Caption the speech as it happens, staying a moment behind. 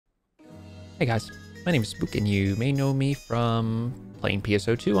Hey guys, my name is Spook and you may know me from playing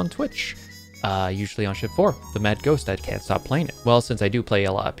PSO2 on Twitch. Usually on Ship 4, the mad ghost that can't stop playing it. Well, since I do play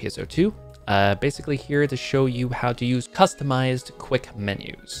a lot of PSO2, basically here to show you how to use customized quick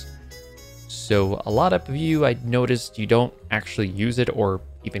menus. So a lot of you, I noticed you don't actually use it or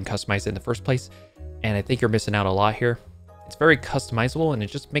even customize it in the first place. And I think you're missing out a lot here. It's very customizable and it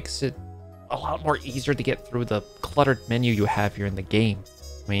just makes it a lot more easier to get through the cluttered menu you have here in the game.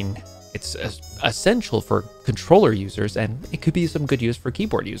 I mean, it's essential for controller users and it could be some good use for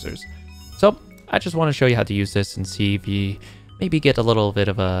keyboard users. So I just want to show you how to use this and see if you maybe get a little bit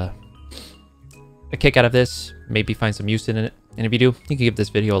of a kick out of this, maybe find some use in it. And if you do, you can give this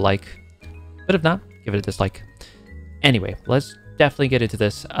video a like, but if not, give it a dislike. Anyway, let's definitely get into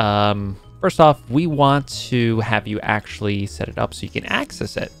this. First off, we want to have you actually set it up so you can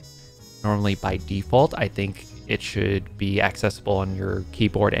access it. Normally by default, I think it should be accessible on your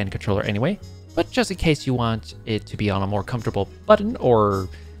keyboard and controller anyway, but just in case you want it to be on a more comfortable button or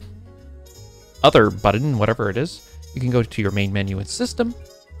other button, whatever it is, you can go to your main menu in System,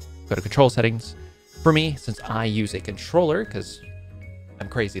 go to Control Settings. For me, since I use a controller, because I'm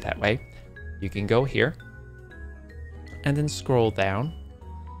crazy that way, you can go here and then scroll down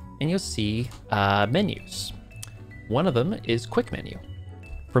and you'll see menus. One of them is Quick Menu.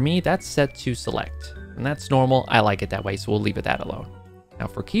 For me, that's set to Select, and that's normal. I like it that way, so we'll leave it that alone. Now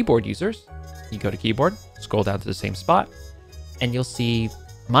for keyboard users, you go to Keyboard, scroll down to the same spot, and you'll see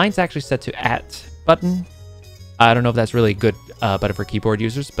mine's actually set to At button. I don't know if that's really a good button for keyboard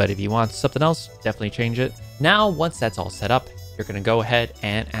users, but if you want something else, definitely change it. Now, once that's all set up, you're gonna go ahead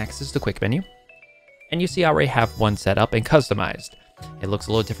and access the Quick Menu. And you see I already have one set up and customized. It looks a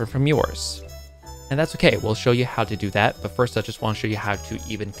little different from yours. And that's okay, we'll show you how to do that, but first I just want to show you how to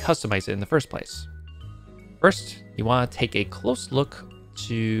even customize it in the first place. First, you want to take a close look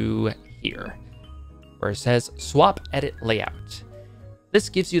to here, where it says Swap Edit Layout. This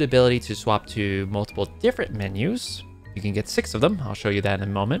gives you the ability to swap to multiple different menus. You can get 6 of them, I'll show you that in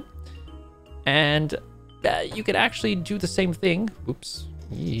a moment. And you can actually do the same thing. Oops,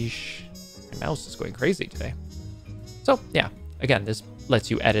 yeesh, my mouse is going crazy today. So yeah, again, this lets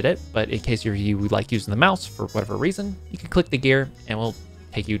you edit it, but in case you like using the mouse for whatever reason, you can click the gear and we'll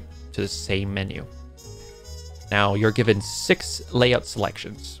take you to the same menu. Now you're given 6 layout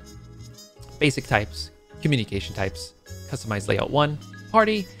selections: basic types, communication types, customized layout 1,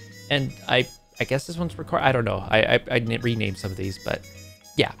 party, and I guess this one's required. I don't know. I renamed some of these, but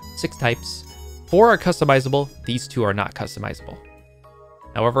yeah, 6 types. 4 are customizable. These 2 are not customizable.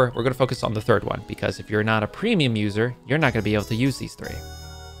 However, we're going to focus on the 3rd one, because if you're not a premium user, you're not going to be able to use these 3.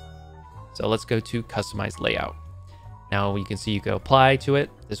 So let's go to Customize Layout. Now you can see you can apply to it.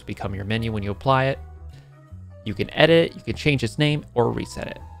 This will become your menu when you apply it. You can edit, you can change its name, or reset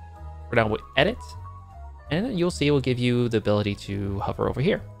it. We're down with Edit, and you'll see it will give you the ability to hover over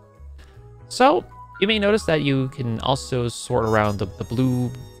here. So you may notice that you can also sort around the blue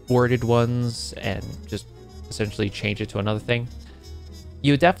worded ones and just essentially change it to another thing.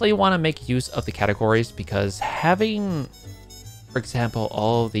 You definitely want to make use of the categories, because having, for example,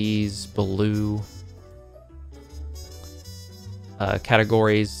 all these blue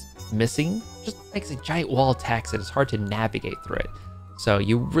categories missing just makes a giant wall of text and it's hard to navigate through it. So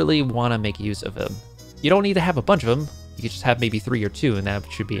you really want to make use of them. You don't need to have a bunch of them. You could just have maybe 3 or 2 and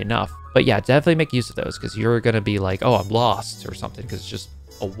that should be enough. But yeah, definitely make use of those, because you're going to be like, oh, I'm lost or something, because it's just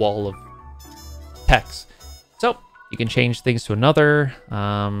a wall of text. So you can change things to another,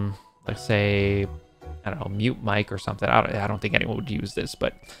 let's say, I don't know, mute mic or something. I don't think anyone would use this,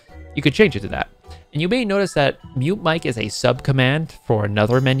 but you could change it to that. And you may notice that mute mic is a sub command for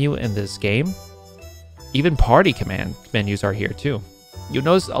another menu in this game. Even party command menus are here too. You'll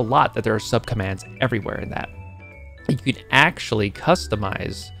notice a lot that there are sub commands everywhere in that. You can actually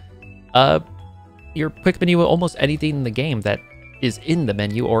customize your quick menu with almost anything in the game that is in the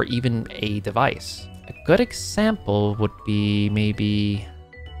menu or even a device. A good example would be maybe,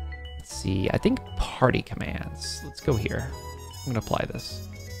 let's see, I think party commands. Let's go here. I'm gonna apply this.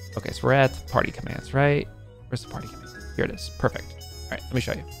 Okay, so we're at party commands, right? Where's the party command? Here it is, perfect. All right, let me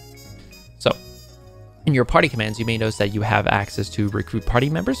show you. So in your party commands, you may notice that you have access to recruit party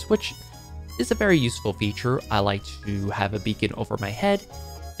members, which is a very useful feature. I like to have a beacon over my head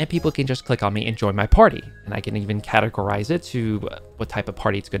and people can just click on me and join my party. And I can even categorize it to what type of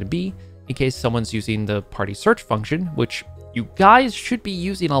party it's gonna be, in case someone's using the party search function, which you guys should be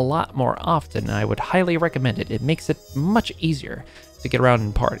using a lot more often. I would highly recommend it. It makes it much easier to get around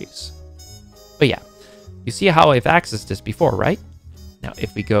in parties. But yeah, you see how I've accessed this before, right? Now,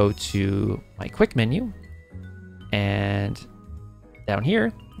 if we go to my quick menu and down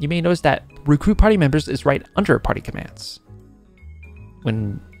here, you may notice that recruit party members is right under party commands,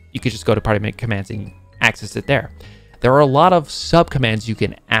 when you could just go to party commands and access it there. There are a lot of sub-commands you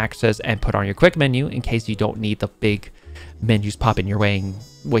can access and put on your quick menu in case you don't need the big menus popping your way and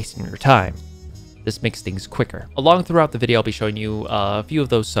wasting your time. This makes things quicker. Along throughout the video, I'll be showing you a few of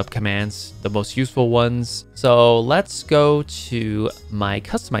those sub-commands, the most useful ones. So let's go to my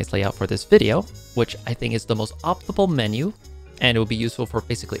customized layout for this video, which I think is the most optimal menu, and it will be useful for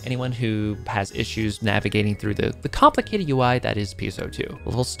basically anyone who has issues navigating through the complicated UI that is PSO2.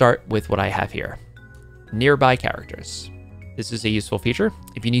 We'll start with what I have here. Nearby characters. This is a useful feature.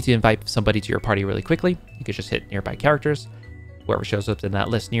 If you need to invite somebody to your party really quickly, you can just hit nearby characters. Whoever shows up in that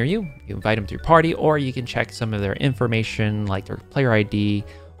list near you, you invite them to your party, or you can check some of their information like their player ID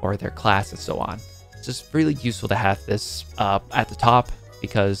or their class and so on. It's just really useful to have this at the top,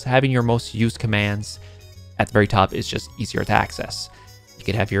 because having your most used commands at the very top is just easier to access. You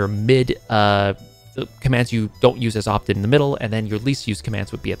could have your mid commands you don't use as often in the middle, and then your least used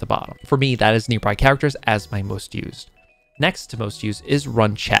commands would be at the bottom. For me, that is nearby characters as my most used. Next to most used is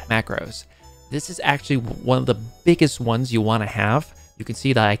run chat macros. This is actually one of the biggest ones you want to have. You can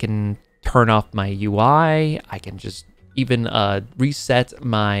see that I can turn off my UI. I can just even reset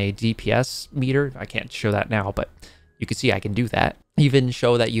my DPS meter. I can't show that now, but you can see I can do that. Even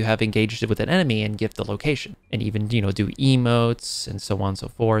show that you have engaged with an enemy and give the location, and even, you know, do emotes and so on and so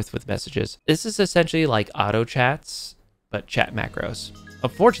forth with messages. This is essentially like auto chats, but chat macros.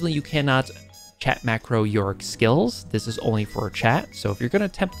 Unfortunately, you cannot chat macro your skills. This is only for chat. So if you're going to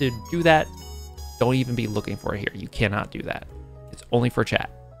attempt to do that, don't even be looking for it here. You cannot do that. It's only for chat.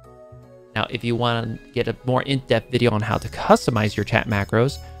 Now, if you want to get a more in-depth video on how to customize your chat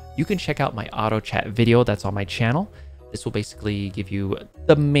macros, you can check out my auto chat video that's on my channel. This will basically give you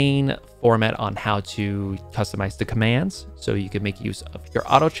the main format on how to customize the commands, so you can make use of your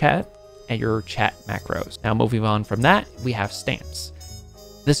auto chat and your chat macros. Now, moving on from that, we have stamps.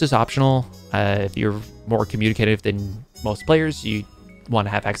 This is optional. If you're more communicative than most players, you want to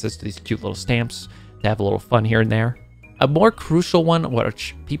have access to these cute little stamps to have a little fun here and there. A more crucial one,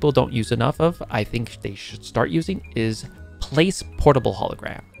 which people don't use enough of, I think they should start using, is place portable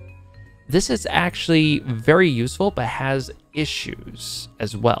hologram. This is actually very useful, but has issues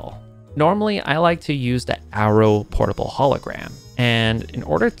as well. Normally, I like to use the arrow portable hologram, and in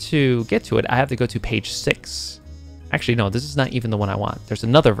order to get to it, I have to go to page 6. Actually, no, this is not even the one I want. There's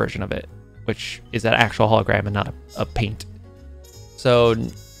another version of it, which is an actual hologram and not a paint. So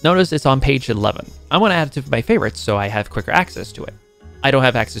notice it's on page 11. I want to add it to my favorites so I have quicker access to it. I don't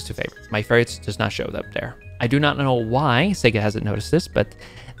have access to favorites. My favorites does not show up there. I do not know why Sega hasn't noticed this, but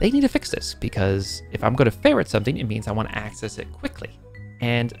they need to fix this, because if I'm going to favorite something, it means I want to access it quickly.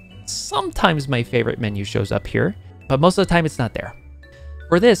 And sometimes my favorite menu shows up here, but most of the time it's not there.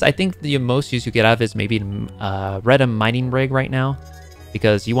 For this, I think the most use you get out of is maybe Redum mining rig right now,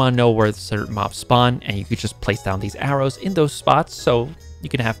 because you want to know where certain mobs spawn, and you could just place down these arrows in those spots, so you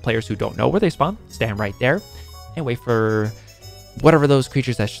can have players who don't know where they spawn stand right there and wait for whatever those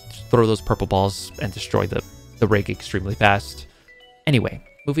creatures that throw those purple balls and destroy the rig extremely fast. Anyway,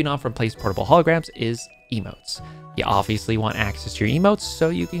 moving on from place portable holograms is emotes. You obviously want access to your emotes, so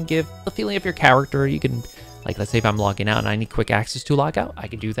you can give the feeling of your character. You can, like, let's say if I'm logging out and I need quick access to log out, I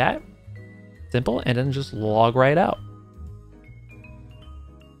can do that. Simple, and then just log right out.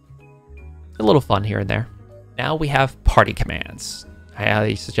 A little fun here and there. Now we have party commands. I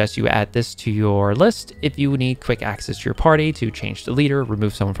highly suggest you add this to your list if you need quick access to your party to change the leader,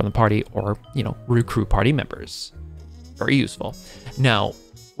 remove someone from the party, or, you know, recruit party members. Very useful. Now,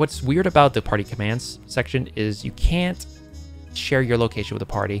 what's weird about the party commands section is you can't share your location with a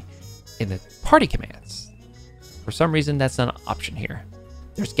party in the party commands. For some reason, that's not an option here.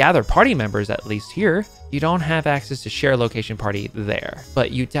 There's gather party members, at least here. You don't have access to share location party there,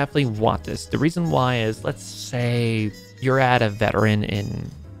 but you definitely want this. The reason why is, let's say you're at a veteran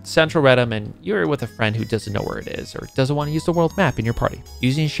in Central Redum and you're with a friend who doesn't know where it is or doesn't want to use the world map in your party.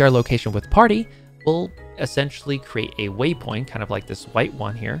 Using share location with party will essentially create a waypoint, kind of like this white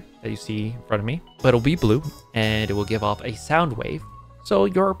one here that you see in front of me, but it'll be blue and it will give off a sound wave. So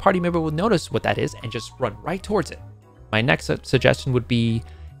your party member will notice what that is and just run right towards it. My next suggestion would be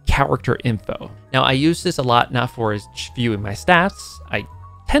character info. Now, I use this a lot, not for viewing my stats. I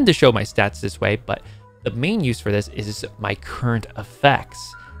tend to show my stats this way, but the main use for this is my current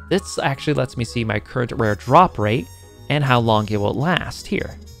effects. This actually lets me see my current rare drop rate and how long it will last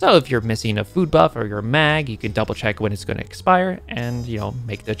here. So if you're missing a food buff or your mag, you can double check when it's going to expire and, you know,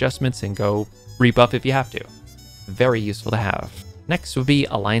 make the adjustments and go rebuff if you have to. Very useful to have. Next would be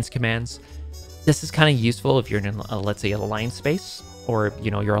alliance commands. This is kind of useful if you're in, let's say, an alliance space. or,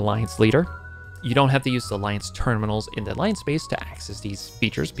 your alliance leader. You don't have to use the alliance terminals in the alliance space to access these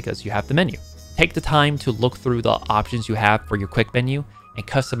features because you have the menu. Take the time to look through the options you have for your quick menu and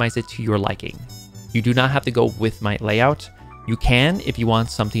customize it to your liking. You do not have to go with my layout. You can if you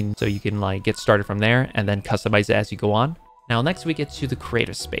want something so you can get started from there and then customize it as you go on. Now, next we get to the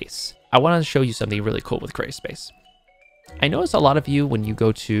creative space. I want to show you something really cool with creative space. I notice a lot of you when you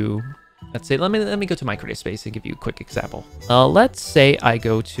go to, let's say, let me go to my creative space and give you a quick example. Let's say I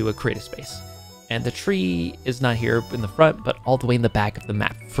go to a creative space and the tree is not here in the front, but all the way in the back of the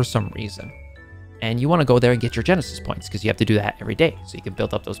map for some reason. And you want to go there and get your Genesis points because you have to do that every day so you can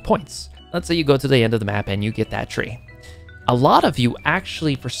build up those points. Let's say you go to the end of the map and you get that tree. A lot of you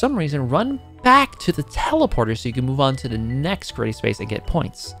actually, for some reason, run back to the teleporter so you can move on to the next creative space and get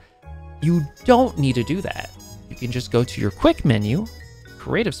points. You don't need to do that. You can just go to your quick menu,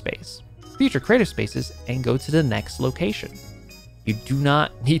 creative space, future creative spaces, and go to the next location. You do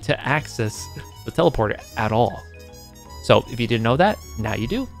not need to access the teleporter at all. So if you didn't know that, now you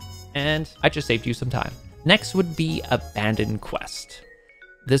do. And I just saved you some time. Next would be Abandoned Quest.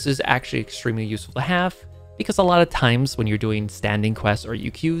 This is actually extremely useful to have because a lot of times when you're doing standing quests or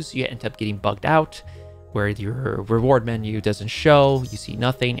UQs, you end up getting bugged out where your reward menu doesn't show, you see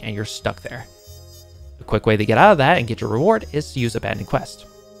nothing, and you're stuck there. A quick way to get out of that and get your reward is to use Abandoned Quest.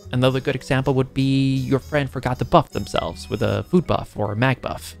 Another good example would be your friend forgot to buff themselves with a food buff or a mag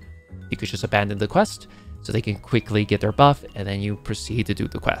buff. You could just abandon the quest so they can quickly get their buff, and then you proceed to do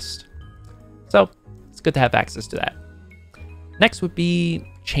the quest. So it's good to have access to that. Next would be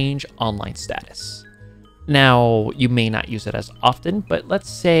change online status. Now, you may not use it as often, but let's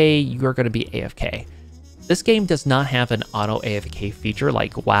say you're going to be AFK. This game does not have an auto AFK feature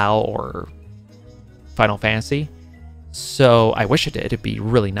like WoW or Final Fantasy, so I wish it did. It'd be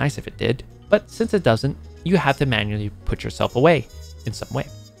really nice if it did, but since it doesn't, you have to manually put yourself away in some way.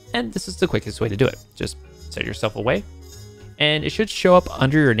 And this is the quickest way to do it. Just set yourself away, and it should show up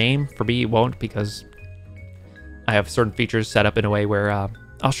under your name. For me, it won't because I have certain features set up in a way where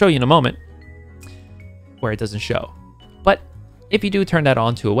I'll show you in a moment where it doesn't show. But if you do turn that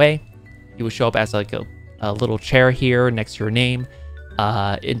on to away, it will show up as like a little chair here next to your name,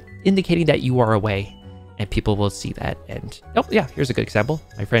 indicating that you are away, and people will see that. And oh yeah, here's a good example.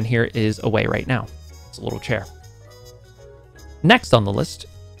 My friend here is away right now. It's a little chair. Next on the list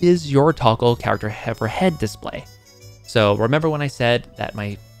is your toggle character overhead display. So remember when I said that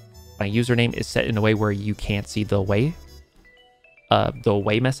my username is set in a way where you can't see the away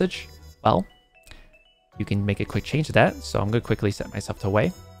message? Well, you can make a quick change to that. So I'm going to quickly set myself to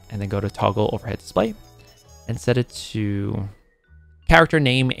away and then go to toggle overhead display and set it to character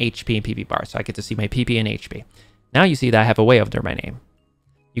name, HP, and PP bar. So I get to see my PP and HP. Now you see that I have away under my name.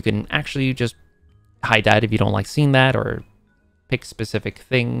 You can actually just hide that if you don't like seeing that, or pick specific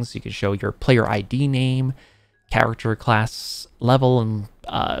things. You can show your player ID name, character class level, and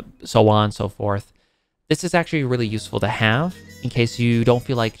so on and so forth. This is actually really useful to have in case you don't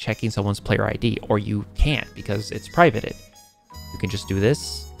feel like checking someone's player ID, or you can't because it's privated. You can just do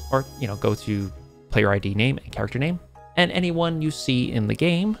this, or go to player ID name and character name, and anyone you see in the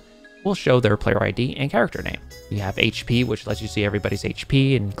game will show their player ID and character name. You have HP, which lets you see everybody's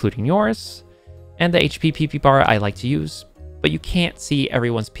HP, including yours, and the HP PP bar I like to use, but you can't see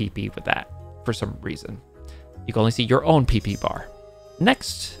everyone's PP with that for some reason. You can only see your own PP bar.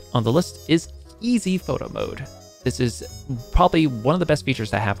 Next on the list is Easy Photo Mode. This is probably one of the best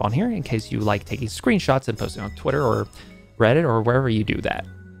features I have on here in case you like taking screenshots and posting on Twitter or Reddit or wherever you do that.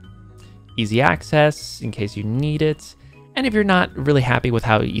 Easy access in case you need it. And if you're not really happy with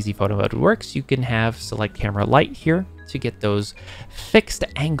how Easy Photo Mode works, you can have Select Camera Light here to get those fixed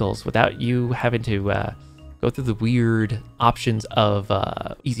angles without you having to go through the weird options of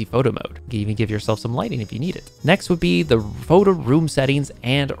Easy Photo Mode. You can even give yourself some lighting if you need it. Next would be the photo room settings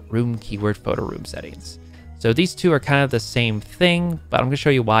and room keyword photo room settings. So these two are kind of the same thing, but I'm going to show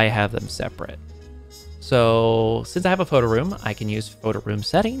you why I have them separate. So since I have a photo room, I can use photo room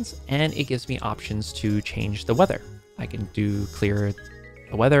settings, and it gives me options to change the weather. I can do clear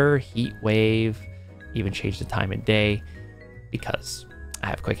the weather, heat wave, even change the time of day, because I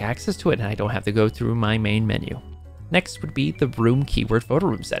have quick access to it and I don't have to go through my main menu. Next would be the room keyword photo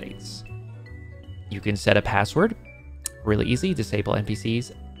room settings. You can set a password, really easy, disable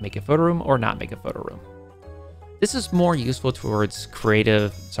NPCs, make a photo room, or not make a photo room. This is more useful towards not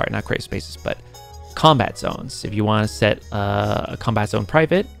creative spaces, but combat zones. If you want to set a combat zone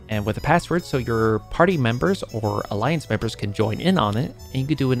private and with a password so your party members or alliance members can join in on it, and you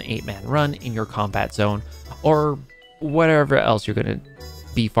could do an 8-man run in your combat zone or whatever else you're going to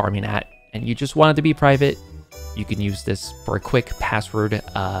be farming at, and you just want it to be private, you can use this for a quick password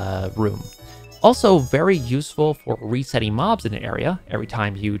room. Also very useful for resetting mobs in an area. Every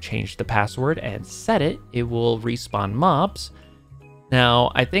time you change the password and set it, it will respawn mobs.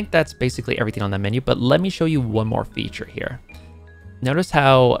 Now, I think that's basically everything on the menu, but let me show you one more feature here. Notice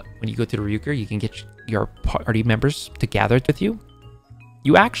how when you go to the Ryuker, you can get your party members to gather with you.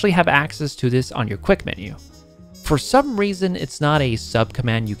 You actually have access to this on your quick menu. For some reason, it's not a sub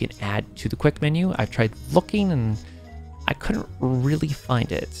command you can add to the quick menu. I've tried looking and I couldn't really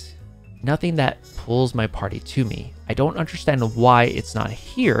find it. Nothing that pulls my party to me. I don't understand why it's not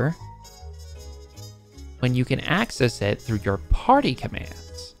here when you can access it through your party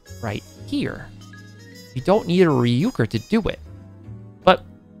commands right here. You don't need a Ryuker to do it. But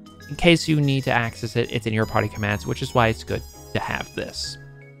in case you need to access it, it's in your party commands, which is why it's good to have this.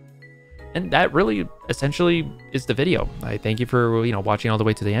 And that really essentially is the video. I thank you for watching all the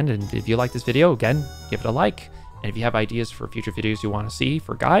way to the end. And if you like this video, again, give it a like. And if you have ideas for future videos you want to see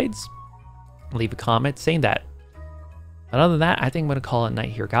for guides, leave a comment saying that. But other than that, I think I'm going to call it a night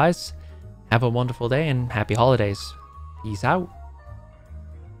here, guys. Have a wonderful day and happy holidays. Peace out.